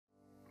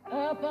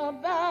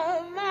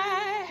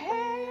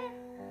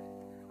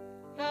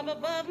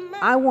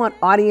I want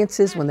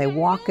audiences, when they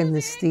walk in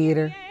this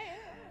theater,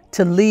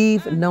 to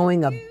leave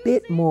knowing a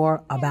bit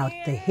more about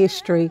the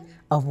history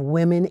of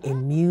women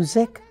in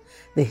music,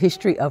 the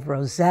history of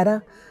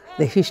Rosetta,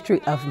 the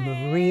history of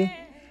Marie,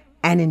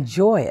 and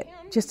enjoy it.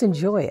 Just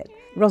enjoy it.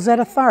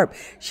 Rosetta Tharpe,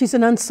 she's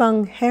an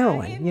unsung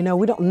heroine. You know,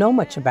 we don't know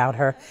much about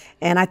her.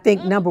 And I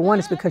think number one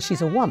is because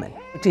she's a woman.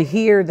 To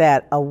hear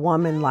that a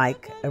woman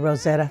like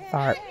Rosetta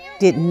Tharpe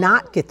did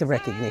not get the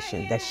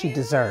recognition that she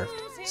deserved,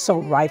 so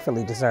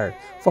rightfully deserved,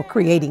 for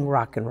creating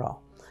rock and roll.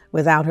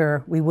 Without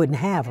her, we wouldn't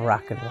have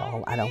rock and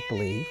roll, I don't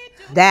believe.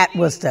 That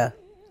was the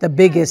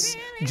biggest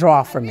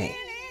draw for me,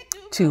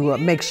 to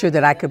make sure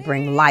that I could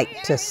bring light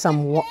to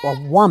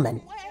a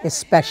woman,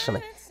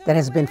 especially, that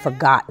has been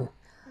forgotten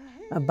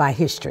by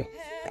history.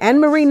 And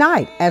Marie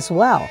Knight as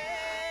well,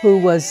 who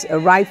was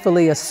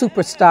rightfully a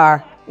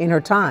superstar in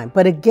her time.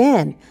 But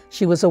again,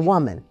 she was a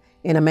woman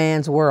in a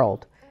man's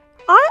world.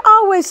 I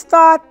always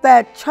thought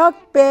that Chuck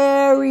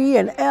Berry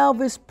and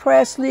Elvis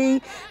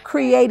Presley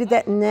created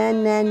that na.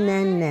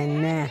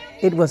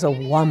 It was a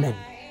woman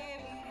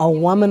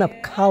of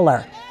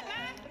color,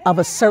 of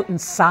a certain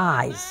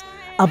size,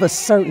 of a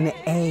certain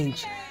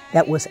age,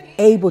 that was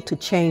able to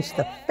change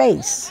the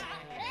face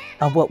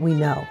of what we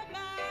know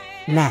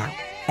now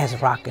as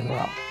rock and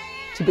roll.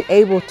 To be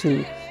able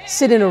to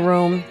sit in a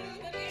room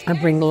and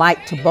bring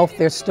light to both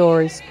their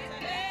stories,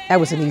 that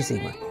was an easy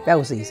one. That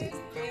was easy.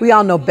 We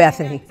all know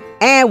Bethany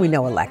and we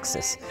know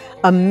Alexis.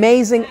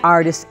 Amazing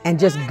artists and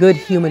just good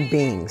human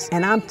beings.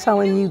 And I'm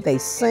telling you, they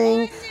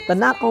sing, but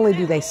not only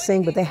do they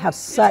sing, but they have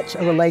such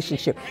a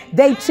relationship.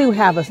 They too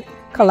have a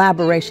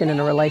collaboration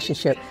and a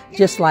relationship,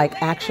 just like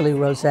actually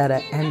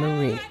Rosetta and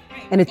Marie.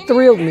 And it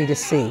thrilled me to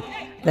see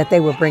that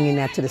they were bringing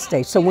that to the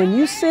stage. So when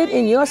you sit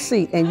in your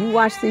seat and you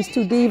watch these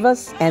two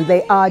divas, and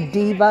they are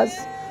divas,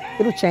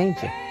 it'll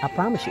change you. I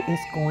promise you,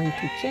 it's going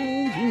to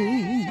change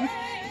you.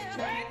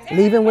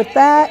 Leaving with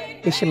that,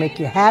 it should make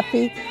you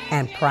happy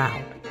and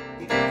proud.